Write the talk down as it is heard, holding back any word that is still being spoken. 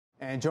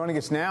And joining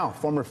us now,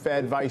 former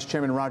Fed Vice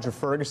Chairman Roger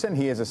Ferguson.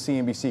 He is a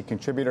CNBC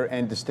contributor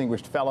and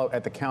distinguished fellow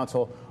at the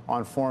Council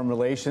on Foreign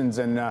Relations.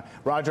 And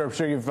Roger, I'm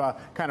sure you've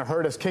kind of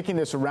heard us kicking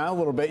this around a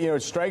little bit. You know,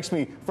 it strikes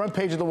me, front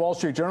page of the Wall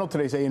Street Journal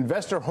today say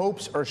investor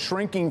hopes are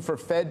shrinking for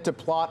Fed to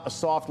plot a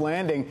soft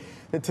landing.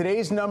 That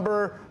today's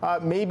number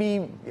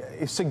maybe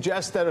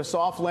suggests that a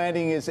soft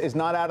landing is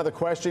not out of the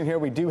question here.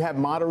 We do have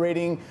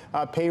moderating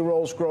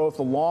payrolls growth,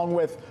 along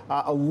with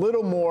a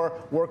little more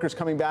workers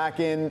coming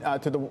back in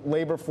to the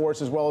labor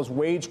force, as well as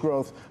wage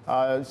growth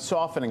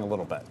softening a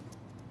little bit.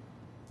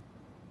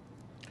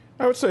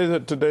 I would say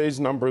that today's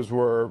numbers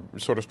were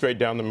sort of straight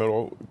down the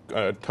middle,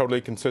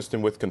 totally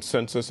consistent with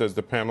consensus, as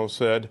the panel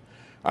said.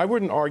 I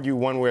wouldn't argue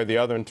one way or the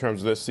other in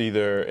terms of this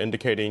either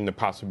indicating the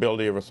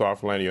possibility of a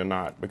soft landing or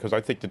not, because I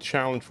think the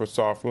challenge for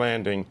soft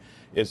landing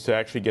is to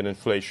actually get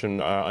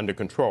inflation under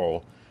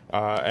control.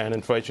 And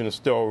inflation is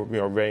still,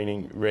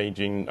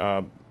 ranging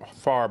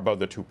far above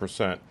the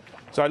 2%.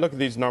 So I look at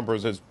these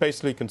numbers as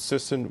basically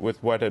consistent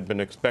with what had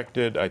been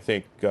expected. I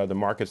think the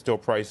market's still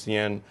pricing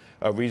in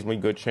a reasonably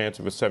good chance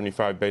of a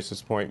 75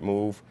 basis point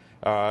move.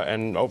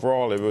 And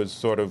overall, it was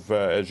sort of,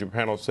 as your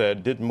panel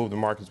said, didn't move the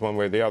markets one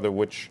way or the other,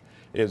 which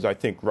is, I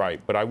think, right.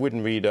 But I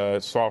wouldn't read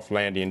a soft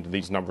landing into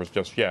these numbers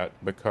just yet,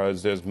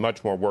 because there's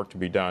much more work to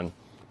be done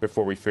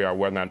before we figure out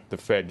whether or not the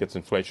Fed gets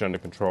inflation under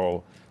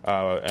control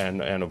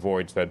and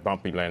avoids that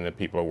bumpy land that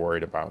people are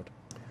worried about.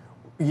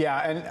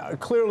 Yeah, and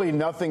clearly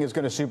nothing is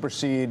going to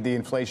supersede the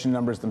inflation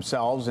numbers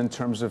themselves in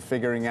terms of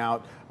figuring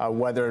out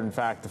whether, in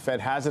fact, the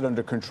Fed has it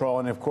under control.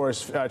 And, of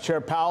course,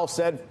 Chair Powell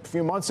said a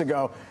few months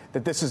ago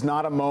that this is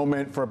not a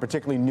moment for a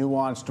particularly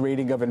nuanced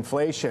reading of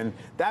inflation.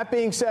 That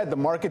being said, the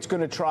market's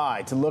going to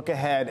try to look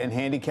ahead and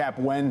handicap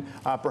when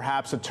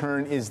perhaps a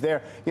turn is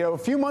there. You know, a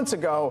few months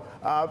ago,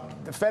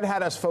 the Fed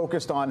had us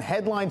focused on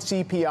headline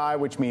CPI,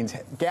 which means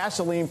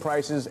gasoline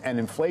prices, and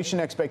inflation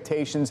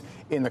expectations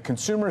in the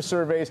consumer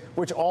surveys,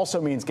 which also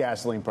means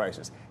gasoline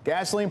prices.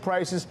 Gasoline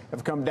prices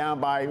have come down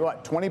by,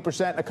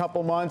 20% in a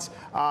couple months.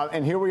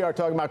 And here we are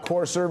talking about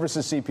core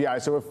services CPI.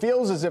 So it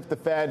feels as if the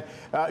Fed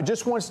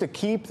just wants to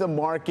keep the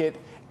market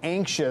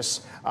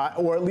anxious,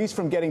 or at least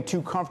from getting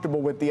too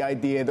comfortable with the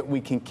idea that we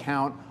can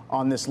count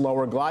on this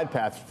lower glide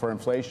path for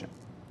inflation.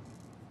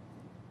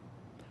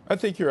 I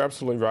think you're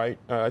absolutely right.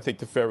 I think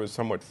the Fed was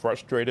somewhat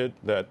frustrated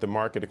that the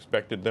market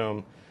expected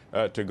them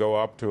to go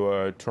up to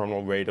a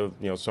terminal rate of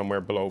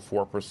somewhere below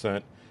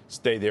 4%,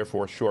 stay there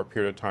for a short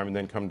period of time, and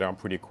then come down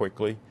pretty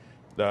quickly.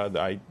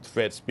 The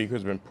Fed speaker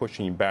has been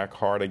pushing back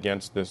hard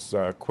against this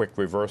quick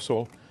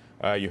reversal.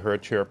 You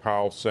heard Chair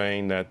Powell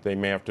saying that they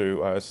may have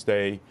to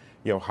stay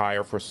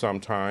higher for some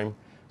time.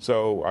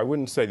 So I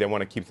wouldn't say they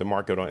want to keep the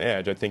market on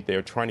edge. I think they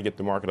are trying to get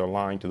the market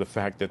aligned to the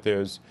fact that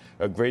there's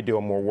a great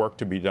deal more work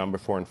to be done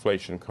before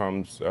inflation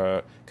comes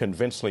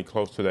convincingly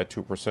close to that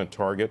 2%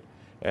 target.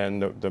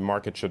 And the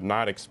market should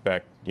not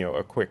expect,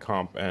 a quick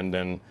hump and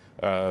then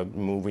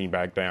moving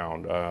back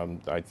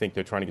down. I think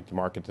they're trying to get the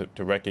market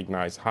to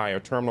recognize higher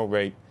terminal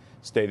rate,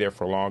 stay there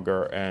for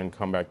longer, and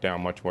come back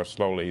down much more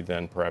slowly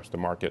than perhaps the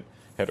market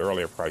had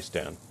earlier priced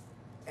in.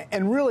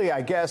 And really,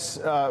 I guess,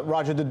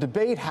 Roger, the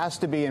debate has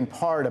to be in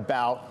part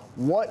about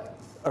what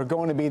are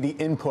going to be the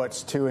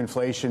inputs to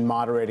inflation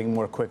moderating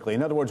more quickly.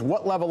 In other words,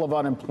 what level of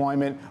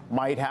unemployment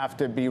might have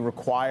to be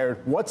required?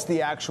 What's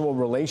the actual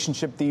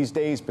relationship these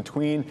days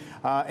between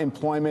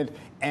employment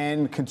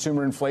and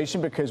consumer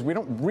inflation? Because we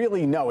don't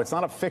really know. It's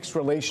not a fixed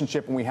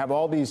relationship, and we have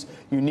all these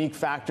unique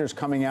factors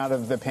coming out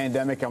of the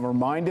pandemic. I'm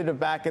reminded of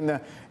back in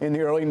the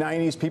early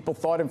 90s, people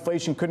thought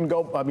unemployment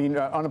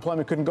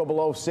couldn't go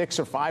below 6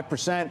 or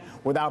 5%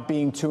 without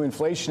being too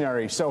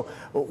inflationary. So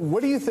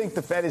what do you think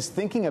the Fed is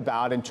thinking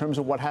about in terms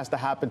of what has to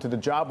happen to the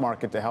job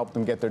market to help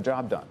them get their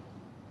job done?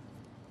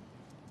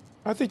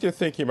 I think they're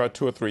thinking about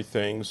two or three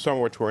things, some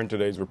of which were in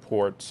today's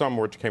report, some of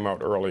which came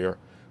out earlier.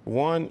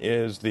 One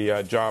is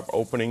the job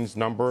openings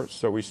number.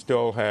 So we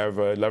still have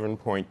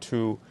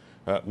 11.2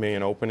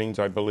 million openings,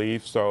 I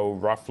believe. So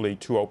roughly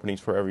 2 openings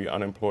for every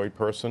unemployed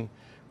person.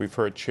 We've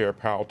heard Chair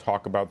Powell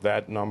talk about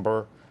that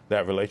number,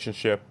 that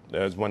relationship,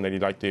 as one that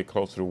he'd like to get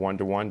closer to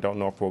 1-to-1. Don't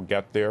know if we'll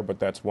get there, but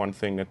that's one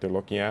thing that they're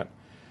looking at.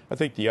 I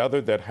think the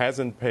other that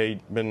hasn't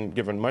been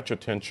given much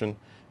attention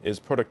is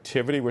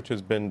productivity, which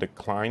has been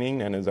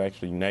declining and is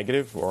actually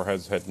negative or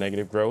has had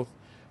negative growth.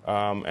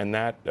 And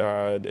that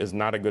is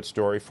not a good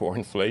story for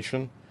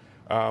inflation.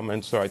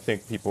 And so I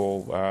think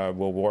people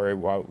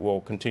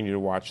will continue to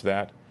watch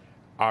that.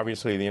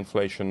 Obviously, the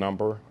inflation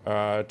number.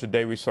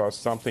 Today we saw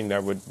something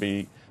that would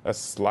be a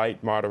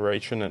slight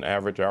moderation in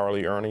average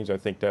hourly earnings. I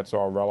think that's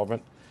all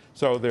relevant.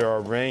 So there are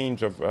a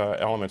range of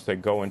elements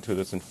that go into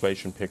this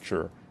inflation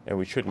picture, and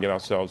we shouldn't get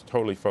ourselves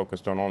totally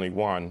focused on only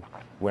one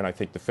when I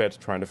think the Fed's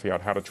trying to figure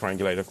out how to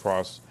triangulate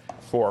across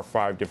 4 or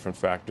 5 different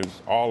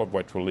factors, all of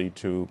which will lead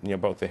to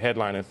both the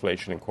headline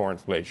inflation and core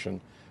inflation,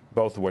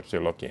 both of which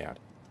they're looking at.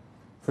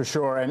 For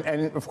sure.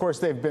 And of course,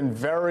 they've been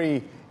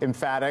very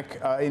emphatic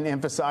in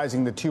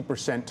emphasizing the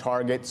 2%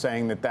 target,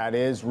 saying that that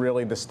is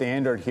really the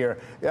standard here.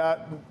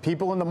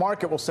 People in the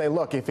market will say,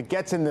 look, if it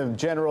gets in the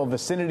general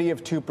vicinity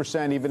of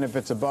 2%, even if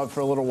it's above for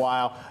a little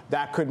while,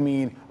 that could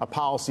mean a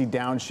policy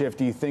downshift.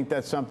 Do you think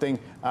that's something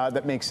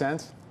that makes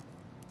sense?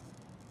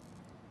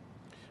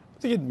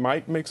 I think it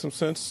might make some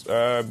sense,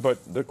 but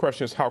the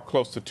question is how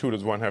close to 2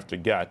 does one have to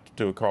get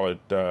to call it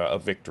a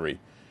victory?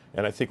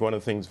 And I think one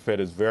of the things the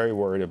Fed is very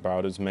worried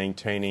about is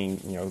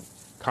maintaining,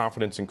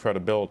 confidence and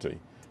credibility.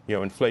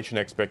 Inflation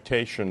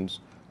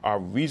expectations are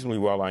reasonably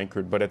well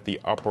anchored, but at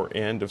the upper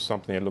end of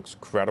something that looks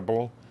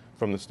credible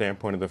from the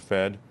standpoint of the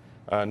Fed.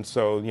 And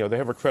so, they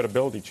have a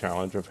credibility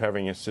challenge of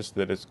having insisted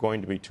that it's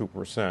going to be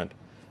 2%.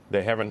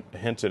 They haven't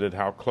hinted at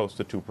how close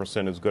to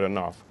 2% is good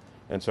enough.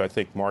 And so I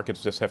think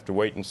markets just have to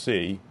wait and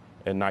see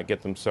and not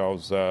get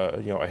themselves,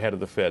 ahead of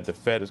the Fed. The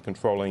Fed is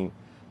controlling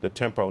the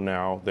tempo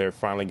now. They're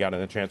finally gotten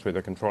a chance where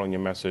they're controlling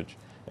your message,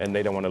 and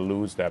they don't want to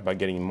lose that by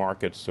getting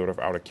markets sort of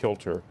out of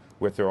kilter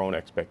with their own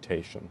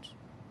expectations.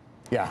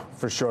 Yeah,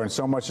 for sure. And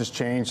so much has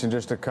changed in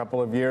just a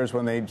couple of years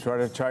when they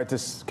tried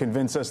to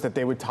convince us that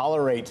they would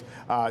tolerate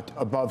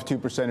above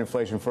 2%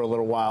 inflation for a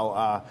little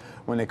while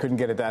when they couldn't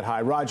get it that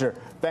high. Roger,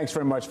 thanks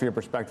very much for your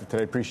perspective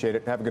today. Appreciate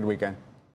it. Have a good weekend.